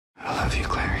love you,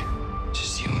 Clary.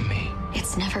 Just you and me.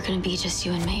 It's never gonna be just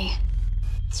you and me.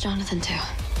 It's Jonathan, too.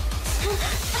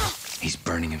 He's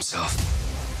burning himself.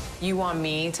 You want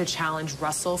me to challenge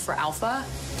Russell for alpha?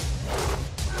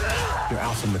 You're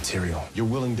alpha material. You're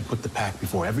willing to put the pack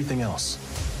before everything else.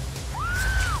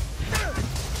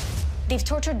 They've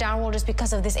tortured Darwell just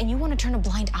because of this, and you want to turn a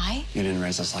blind eye? You didn't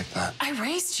raise us like that. I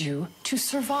raised you to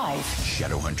survive.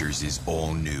 Shadowhunters is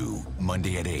all new.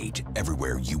 Monday at 8,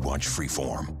 everywhere you watch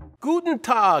Freeform. Guten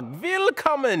Tag,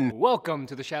 willkommen! Welcome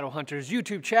to the Shadowhunters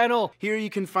YouTube channel. Here you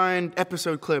can find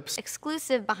episode clips,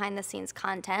 exclusive behind-the-scenes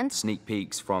content, sneak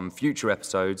peeks from future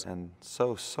episodes, and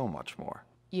so much more.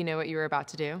 You know what you were about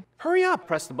to do? Hurry up,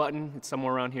 press the button, it's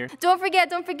somewhere around here. Don't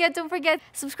forget,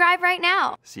 subscribe right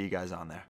now. See you guys on there.